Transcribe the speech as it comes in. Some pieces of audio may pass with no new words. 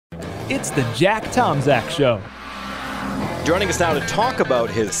It's the Jack Tomczak Show. Joining us now to talk about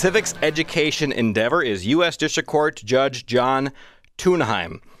his civics education endeavor is U.S. District Court Judge John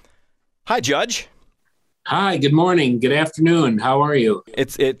Tunheim. Hi, Judge. Hi, good morning, good afternoon. How are you?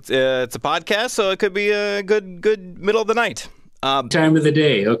 It's a podcast, so it could be a good middle of the night. Time of the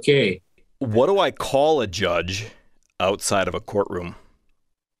day, okay. What do I call a judge outside of a courtroom?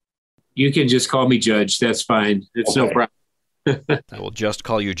 You can just call me Judge. That's fine. It's okay. No problem. I will just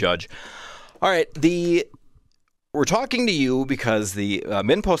call you Judge. All right, we're talking to you because the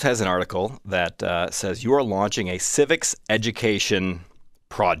MinnPost has an article that says you are launching a civics education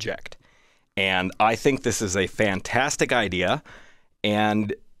project. And I think this is a fantastic idea.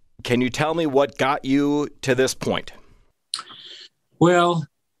 And can you tell me what got you to this point? Well,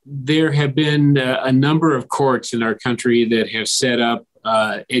 there have been a number of courts in our country that have set up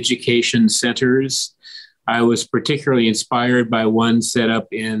education centers. I was particularly inspired by one set up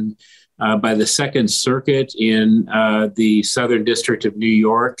by the Second Circuit in the Southern District of New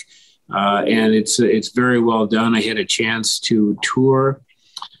York, and it's very well done. I had a chance to tour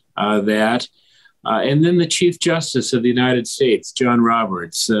that. And then the Chief Justice of the United States, John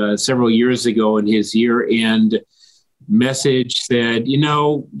Roberts, several years ago in his year-end message said,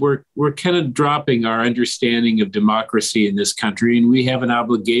 we're kind of dropping our understanding of democracy in this country, and we have an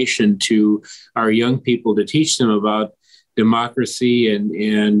obligation to our young people to teach them about democracy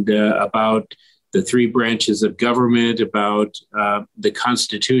and about the three branches of government, about the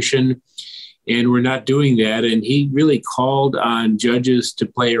Constitution. And we're not doing that. And he really called on judges to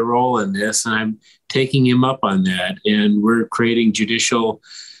play a role in this. And I'm taking him up on that. And we're creating judicial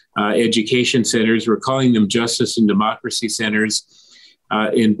education centers. We're calling them Justice and Democracy Centers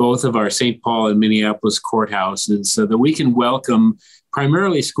in both of our St. Paul and Minneapolis courthouses so that we can welcome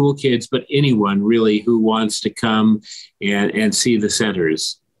primarily school kids, but anyone really who wants to come and see the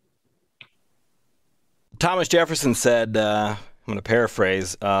centers. Thomas Jefferson said, I'm going to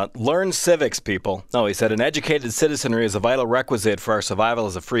paraphrase, learn civics, people. No, he said, an educated citizenry is a vital requisite for our survival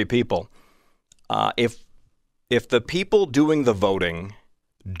as a free people. If the people doing the voting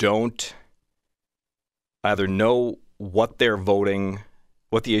don't either know what they're voting,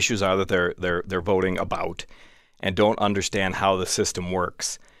 what the issues are that they're voting about, and don't understand how the system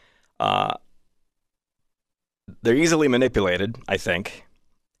works, they're easily manipulated, I think,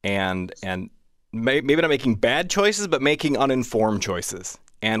 and maybe not making bad choices, but making uninformed choices.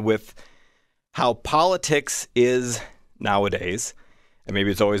 And with how politics is nowadays, and maybe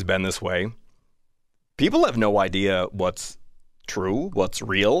it's always been this way, people have no idea what's true, what's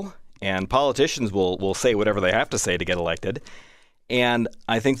real, and politicians will say whatever they have to say to get elected. And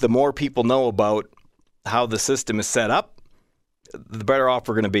I think the more people know about how the system is set up, the better off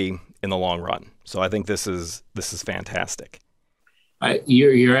we're going to be in the long run. So I think this is fantastic.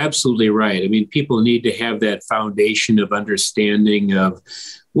 You're absolutely right. I mean, people need to have that foundation of understanding of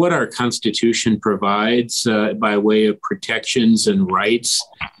what our Constitution provides by way of protections and rights.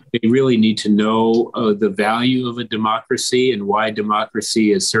 They really need to know the value of a democracy and why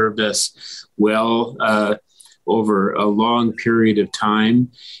democracy has served us well over a long period of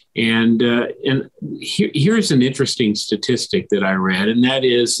time. And here's an interesting statistic that I read, and that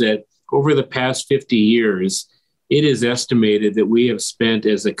is that over the past 50 years, it is estimated that we have spent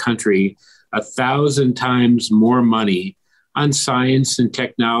as a country 1,000 times more money on science and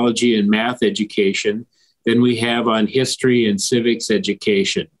technology and math education than we have on history and civics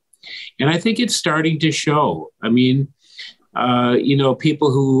education. And I think it's starting to show. I mean,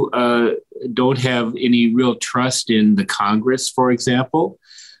 people who don't have any real trust in the Congress, for example,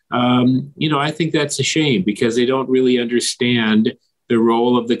 I think that's a shame because they don't really understand the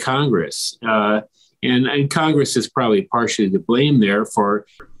role of the Congress. And Congress is probably partially to blame there for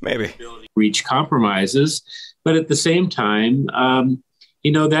maybe reach compromises. But at the same time,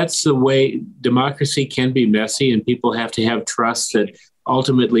 that's the way democracy can be messy, and people have to have trust that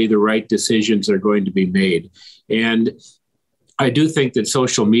ultimately the right decisions are going to be made. And I do think that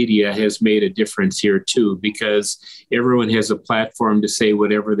social media has made a difference here, too, because everyone has a platform to say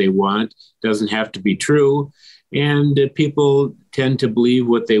whatever they want. It doesn't have to be true. And people tend to believe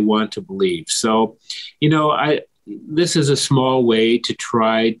what they want to believe. So, this is a small way to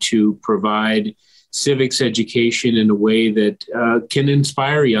try to provide civics education in a way that can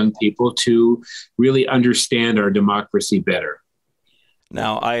inspire young people to really understand our democracy better.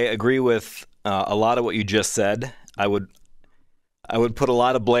 Now, I agree with a lot of what you just said. I would put a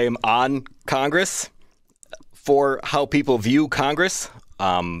lot of blame on Congress for how people view Congress.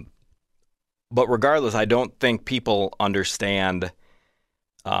 But regardless, I don't think people understand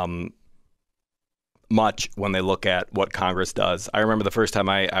much when they look at what Congress does. I remember the first time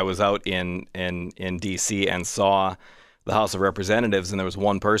I was out in D.C. and saw the House of Representatives, and there was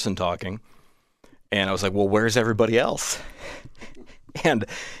one person talking, and I was like, well, where's everybody else? And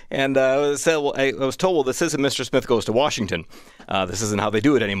I was told, well, this isn't Mr. Smith Goes to Washington. This isn't how they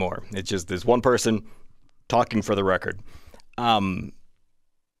do it anymore. It's just there's one person talking for the record.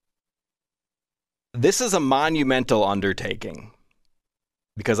 This is a monumental undertaking,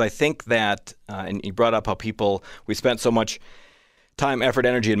 because I think that, and you brought up how we spent so much time, effort,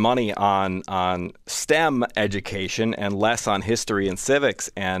 energy, and money on STEM education and less on history and civics,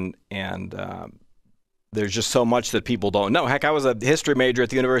 and there's just so much that people don't know. Heck, I was a history major at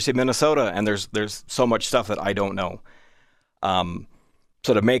the University of Minnesota, and there's so much stuff that I don't know.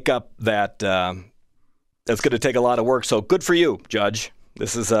 So to make up that, that's going to take a lot of work. So good for you, Judge.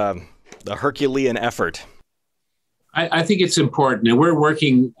 This is a Herculean effort. I think it's important, and we're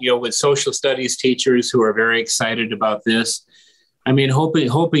working, with social studies teachers who are very excited about this. I mean,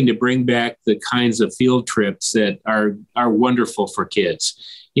 hoping to bring back the kinds of field trips that are wonderful for kids.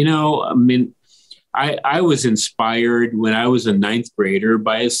 I was inspired when I was a ninth grader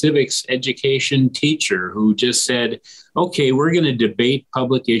by a civics education teacher who just said, okay, we're going to debate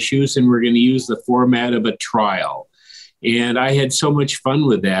public issues and we're going to use the format of a trial. And I had so much fun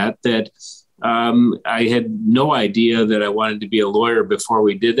with that I had no idea that I wanted to be a lawyer before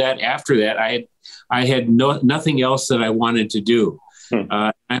we did that. After that, I had nothing else that I wanted to do.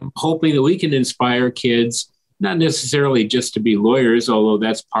 I'm hoping that we can inspire kids, not necessarily just to be lawyers, although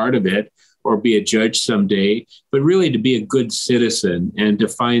that's part of it, or be a judge someday, but really to be a good citizen and to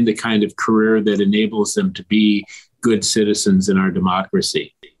find the kind of career that enables them to be good citizens in our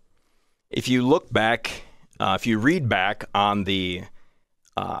democracy. If you look back, if you read back on the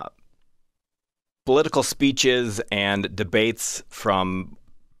political speeches and debates from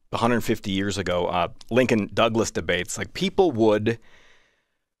 150 years ago, Lincoln-Douglas debates, like people would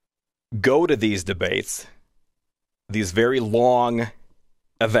go to these debates, these very long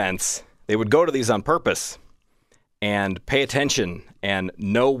events. They would go to these on purpose and pay attention and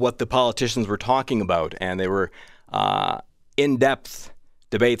know what the politicians were talking about. And they were in-depth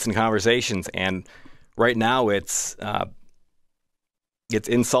debates and conversations. And right now it's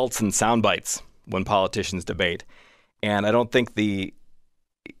insults and sound bites when politicians debate. And I don't think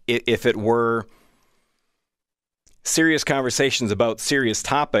if it were serious conversations about serious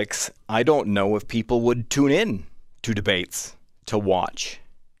topics, I don't know if people would tune in to debates to watch.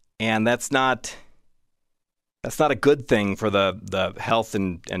 And that's not a good thing for the health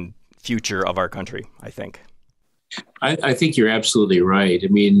and future of our country, I think. I think you're absolutely right. I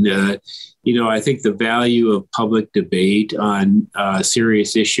mean, I think the value of public debate on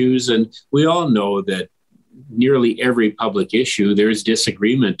serious issues, and we all know that nearly every public issue, there's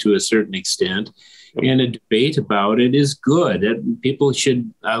disagreement to a certain extent, and a debate about it is good. People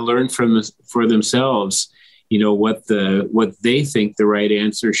should learn for themselves, what they think the right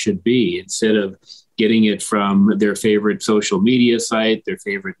answer should be, instead of getting it from their favorite social media site, their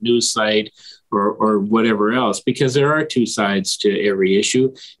favorite news site, or whatever else, because there are two sides to every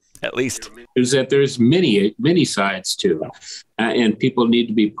issue. At least is that there's many sides to, and people need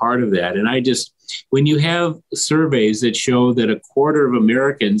to be part of that. And when you have surveys that show that a quarter of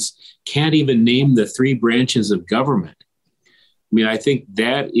Americans can't even name the three branches of government, I mean, I think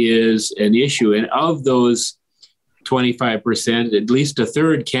that is an issue. And of those 25%, at least a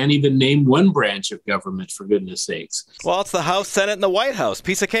third can't even name one branch of government, for goodness sakes. Well, it's the House, Senate, and the White House.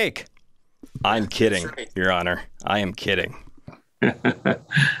 Piece of cake. I'm kidding, Your Honor. I am kidding.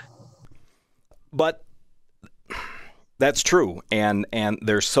 But that's true. And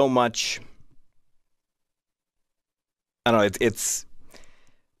there's so much, I don't know, it's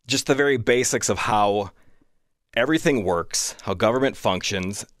just the very basics of how everything works, how government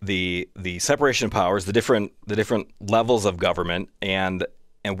functions, the separation of powers, the different levels of government, and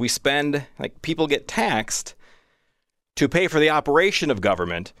we spend, like, people get taxed to pay for the operation of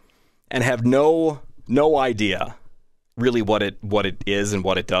government and have no idea really what it is and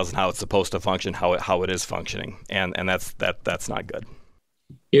what it does and how it's supposed to function, how it is functioning, and that's not good.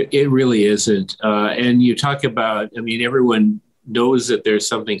 It really isn't. And you talk about, I mean, everyone knows that there's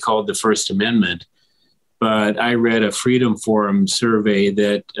something called the First Amendment, but I read a Freedom Forum survey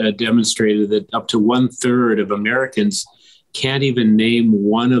that demonstrated that up to 1/3 of Americans can't even name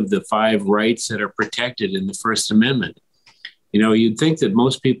one of the 5 rights that are protected in the First Amendment. You'd think that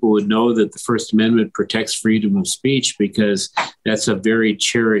most people would know that the First Amendment protects freedom of speech because that's a very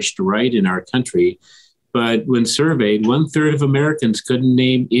cherished right in our country. But when surveyed, 1/3 of Americans couldn't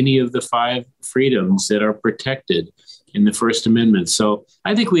name any of the 5 freedoms that are protected in the First Amendment. So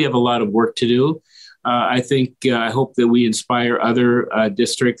I think we have a lot of work to do. I hope that we inspire other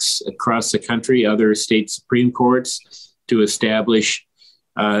districts across the country, other state Supreme Courts to establish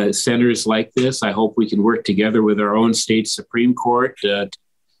centers like this. I hope we can work together with our own state Supreme Court to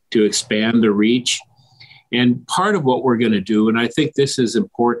expand the reach. And part of what we're going to do, and I think this is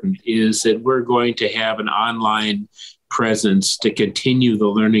important, is that we're going to have an online presence to continue the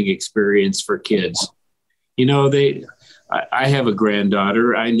learning experience for kids. You know, I have a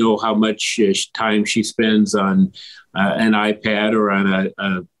granddaughter. I know how much time she spends on an iPad or on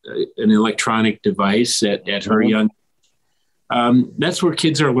an electronic device at her young. That's where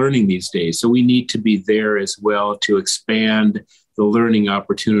kids are learning these days. So we need to be there as well to expand the learning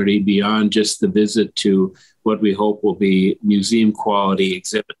opportunity beyond just the visit to what we hope will be museum quality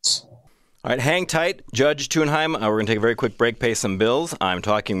exhibits. All right, hang tight. Judge Tunheim, we're going to take a very quick break, pay some bills. I'm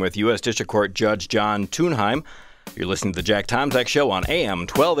talking with U.S. District Court Judge John Tunheim. You're listening to the Jack Tomczak Show on AM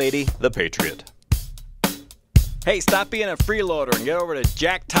 1280, The Patriot. Hey, stop being a freeloader and get over to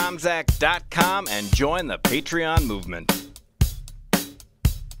jacktomczak.com and join the Patreon movement.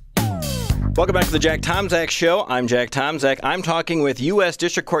 Welcome back to the Jack Tomczak Show. I'm Jack Tomczak. I'm talking with U.S.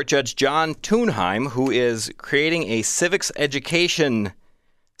 District Court Judge John Tunheim, who is creating a civics education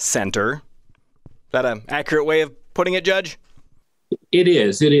center. Is that an accurate way of putting it, Judge? It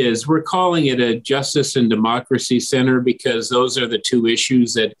is. We're calling it a Justice and Democracy Center because those are the two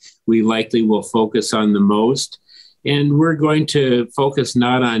issues that we likely will focus on the most. And we're going to focus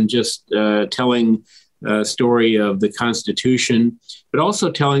not on just telling a story of the Constitution, but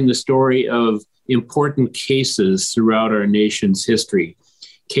also telling the story of important cases throughout our nation's history,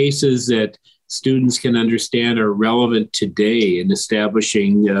 cases that students can understand are relevant today in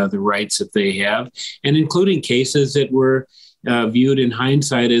establishing the rights that they have, and including cases that were viewed in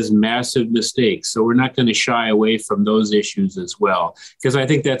hindsight as massive mistakes. So we're not going to shy away from those issues as well, because I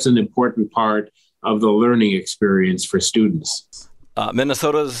think that's an important part of the learning experience for students.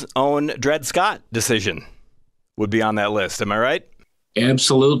 Minnesota's own Dred Scott decision would be on that list. Am I right?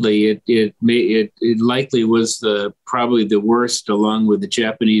 Absolutely. It likely was probably the worst, along with the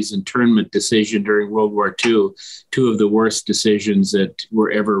Japanese internment decision during World War II, two of the worst decisions that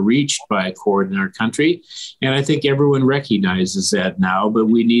were ever reached by a court in our country. And I think everyone recognizes that now, but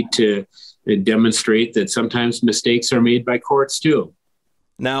we need to demonstrate that sometimes mistakes are made by courts too.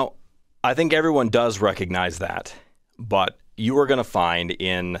 Now, I think everyone does recognize that, but you are going to find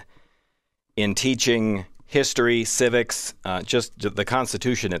in teaching history, civics, just the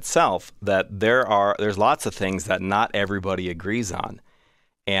Constitution itself, that there's lots of things that not everybody agrees on.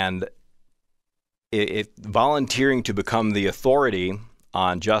 And volunteering to become the authority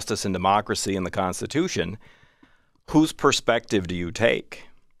on justice and democracy and the Constitution, whose perspective do you take?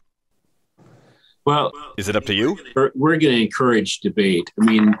 Well, is it up to you? We're going to encourage debate. I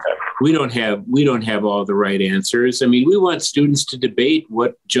mean, we don't have all the right answers. I mean, we want students to debate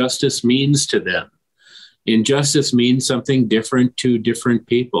what justice means to them. And justice means something different to different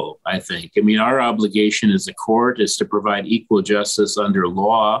people, I think. I mean, our obligation as a court is to provide equal justice under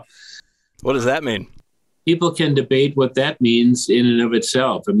law. What does that mean? People can debate what that means in and of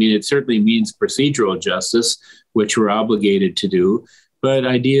itself. I mean, it certainly means procedural justice, which we're obligated to do. But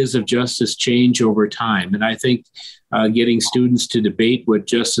ideas of justice change over time. And I think getting students to debate what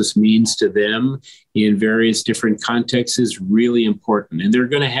justice means to them in various different contexts is really important. And they're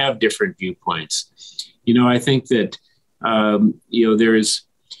going to have different viewpoints. You know, I think that, I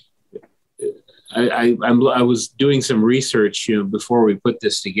was doing some research, before we put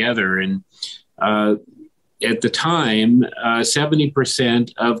this together. And at the time,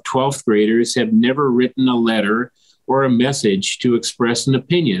 70% of 12th graders have never written a letter or a message to express an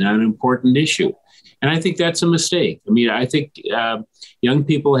opinion on an important issue. And I think that's a mistake. I mean, I think young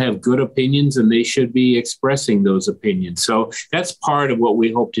people have good opinions and they should be expressing those opinions. So that's part of what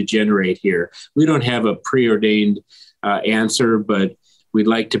we hope to generate here. We don't have a preordained answer, but we'd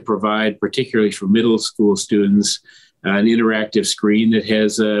like to provide, particularly for middle school students, an interactive screen that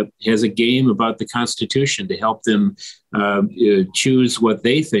has a game about the Constitution to help them choose what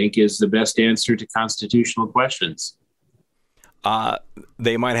they think is the best answer to constitutional questions.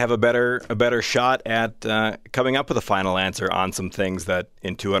 They might have a better shot at coming up with a final answer on some things that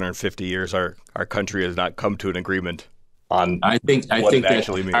in 250 years our country has not come to an agreement on. I think that's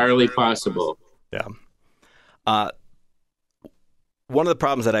entirely possible. Yeah. One of the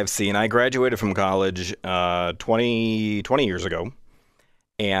problems that I've seen, I graduated from college 20 years ago,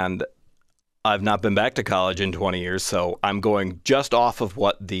 and I've not been back to college in 20 years, so I'm going just off of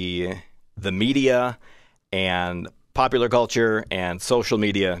what the media and popular culture and social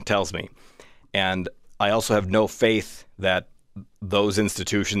media tells me. And I also have no faith that those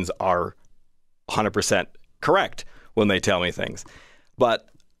institutions are 100% correct when they tell me things. But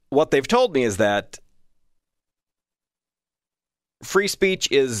what they've told me is that free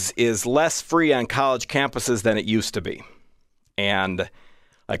speech is less free on college campuses than it used to be. And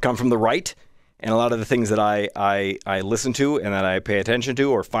I come from the right, and a lot of the things that I listen to and that I pay attention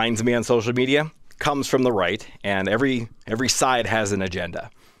to or finds me on social media comes from the right, and every side has an agenda.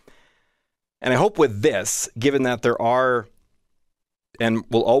 And I hope with this, given that there are and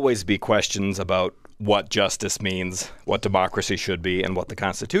will always be questions about what justice means, what democracy should be, and what the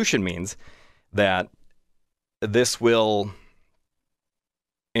Constitution means, that this will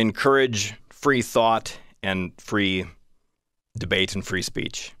encourage free thought and free debate and free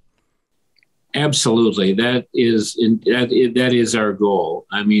speech. Absolutely, that is our goal.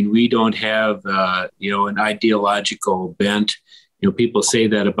 I mean, we don't have an ideological bent. People say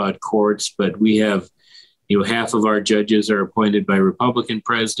that about courts, but we have half of our judges are appointed by Republican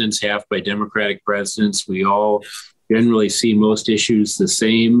presidents, half by Democratic presidents. We all generally see most issues the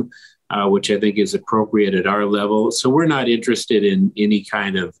same, which I think is appropriate at our level. So we're not interested in any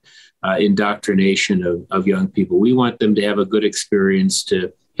kind of indoctrination of young people. We want them to have a good experience,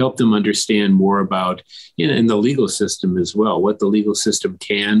 to help them understand more about, in the legal system as well, what the legal system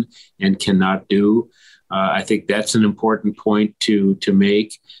can and cannot do. I think that's an important point to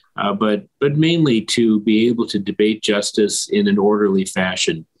make, but mainly to be able to debate justice in an orderly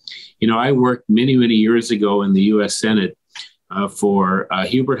fashion. I worked many, many years ago in the U.S. Senate for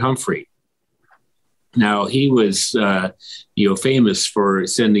Hubert Humphrey. Now, he was, famous for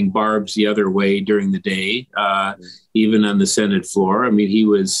sending barbs the other way during the day, even on the Senate floor. I mean, he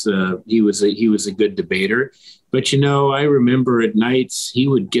was a good debater. But, I remember at nights he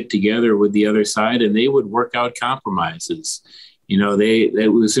would get together with the other side and they would work out compromises.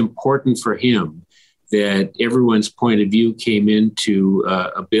 It was important for him that everyone's point of view came into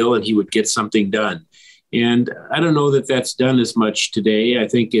a bill and he would get something done. And I don't know that that's done as much today. I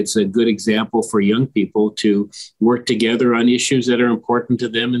think it's a good example for young people to work together on issues that are important to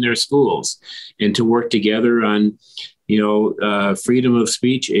them in their schools, and to work together on, freedom of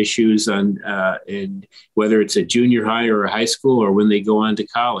speech issues and whether it's a junior high or a high school or when they go on to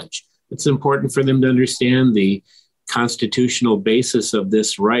college. It's important for them to understand the constitutional basis of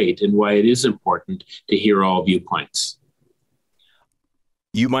this right and why it is important to hear all viewpoints.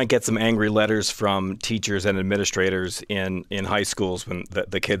 You might get some angry letters from teachers and administrators in high schools when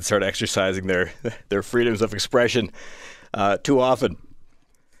the kids start exercising their freedoms of expression too often.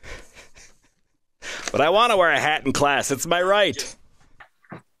 But I want to wear a hat in class. It's my right.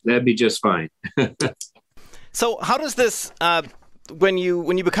 That'd be just fine. So how does this, when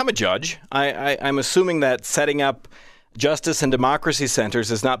you become a judge, I'm assuming that setting up justice and democracy centers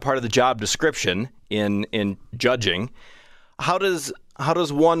is not part of the job description in judging. How does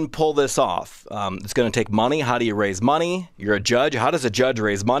one pull this off? It's going to take money. How do you raise money? You're a judge. How does a judge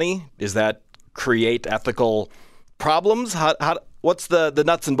raise money? Does that create ethical problems? What's the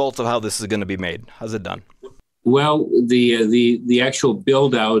nuts and bolts of how this is going to be made? How's it done? Well, the actual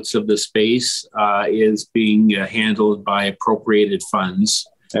build outs of the space is being handled by appropriated funds.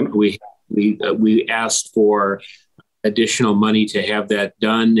 We asked for additional money to have that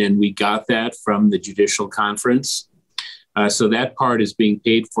done, and we got that from the Judicial Conference. So that part is being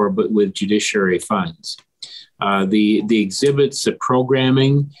paid for, but with judiciary funds. The exhibits, the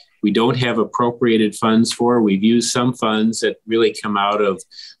programming, we don't have appropriated funds for. We've used some funds that really come out of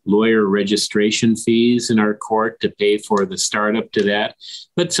lawyer registration fees in our court to pay for the startup to that,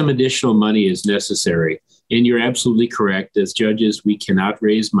 but some additional money is necessary. And you're absolutely correct. As judges, we cannot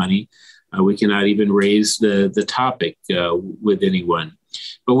raise money. We cannot even raise the topic with anyone.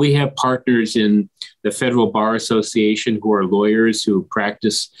 But we have partners in the Federal Bar Association who are lawyers who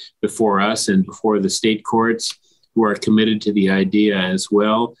practice before us and before the state courts, who are committed to the idea as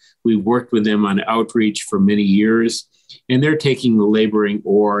well. We've worked with them on outreach for many years, and they're taking the laboring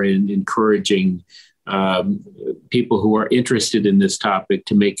oar in encouraging people who are interested in this topic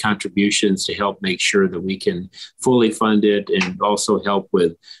to make contributions to help make sure that we can fully fund it, and also help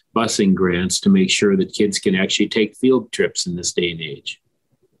with busing grants to make sure that kids can actually take field trips in this day and age.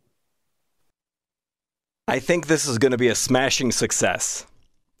 I think this is going to be a smashing success.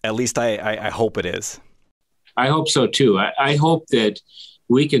 At least I hope it is. I hope so, too. I hope that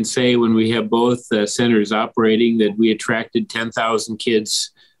we can say when we have both centers operating that we attracted 10,000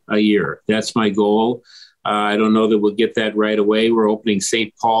 kids a year. That's my goal. I don't know that we'll get that right away. We're opening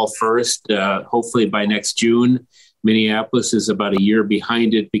St. Paul first, hopefully by next June. Minneapolis is about a year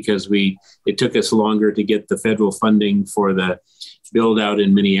behind it because it took us longer to get the federal funding for the build out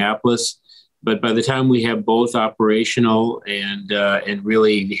in Minneapolis. But by the time we have both operational and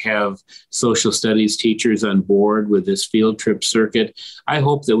really have social studies teachers on board with this field trip circuit, I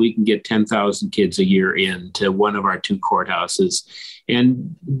hope that we can get 10,000 kids a year into one of our 2 courthouses.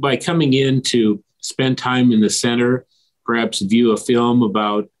 And by coming in to spend time in the center, perhaps view a film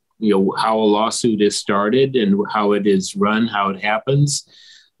about how a lawsuit is started and how it is run, how it happens.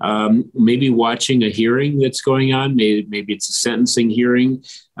 Maybe watching a hearing that's going on. Maybe it's a sentencing hearing.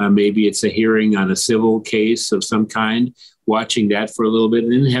 Maybe it's a hearing on a civil case of some kind. Watching that for a little bit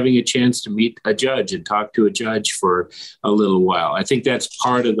and then having a chance to meet a judge and talk to a judge for a little while. I think that's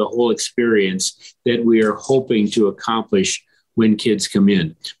part of the whole experience that we are hoping to accomplish when kids come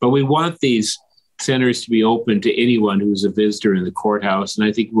in. But we want these centers to be open to anyone who's a visitor in the courthouse. And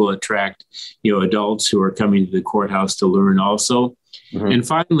I think we'll attract, adults who are coming to the courthouse to learn also. Mm-hmm. And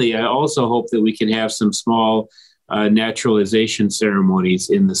finally, I also hope that we can have some small naturalization ceremonies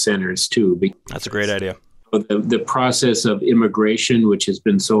in the centers too. That's a great idea. The process of immigration, which has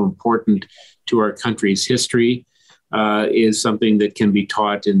been so important to our country's history, is something that can be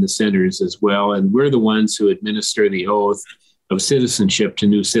taught in the centers as well. And we're the ones who administer the oath of citizenship to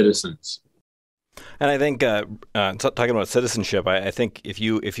new citizens. And I think talking about citizenship, I think if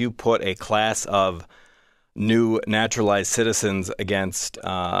you put a class of new naturalized citizens against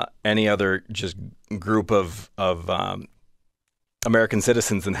any other just group of American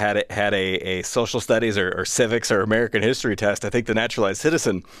citizens and had a social studies or civics or American history test, I think the naturalized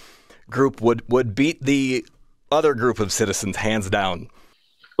citizen group would beat the other group of citizens hands down.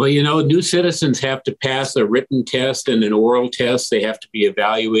 Well, new citizens have to pass a written test and an oral test. They have to be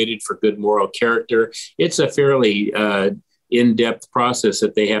evaluated for good moral character. It's a fairly in-depth process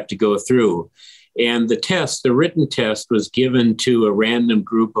that they have to go through. And the written test was given to a random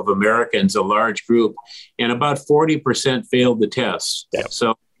group of Americans, a large group, and about 40% failed the test. Yep.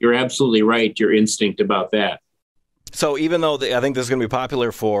 So you're absolutely right, your instinct about that. So even though I think this is going to be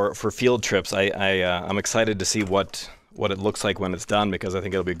popular for field trips, I'm excited to see what it looks like when it's done, because I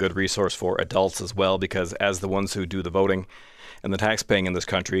think it'll be a good resource for adults as well, because as the ones who do the voting and the tax paying in this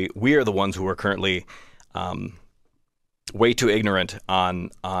country, we are the ones who are currently way too ignorant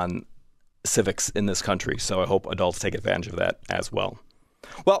on civics in this country. So I hope adults take advantage of that as well.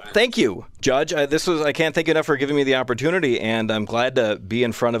 Well, thank you, Judge. I can't thank you enough for giving me the opportunity, and I'm glad to be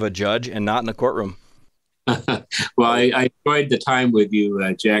in front of a judge and not in a courtroom. Well, I enjoyed the time with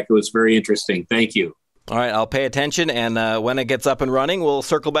you, Jack. It was very interesting. Thank you. All right, I'll pay attention, and when it gets up and running, we'll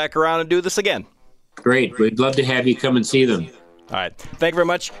circle back around and do this again. Great. We'd love to have you come and see them. All right. Thank you very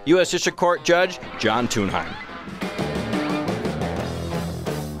much, U.S. District Court Judge John Tunheim.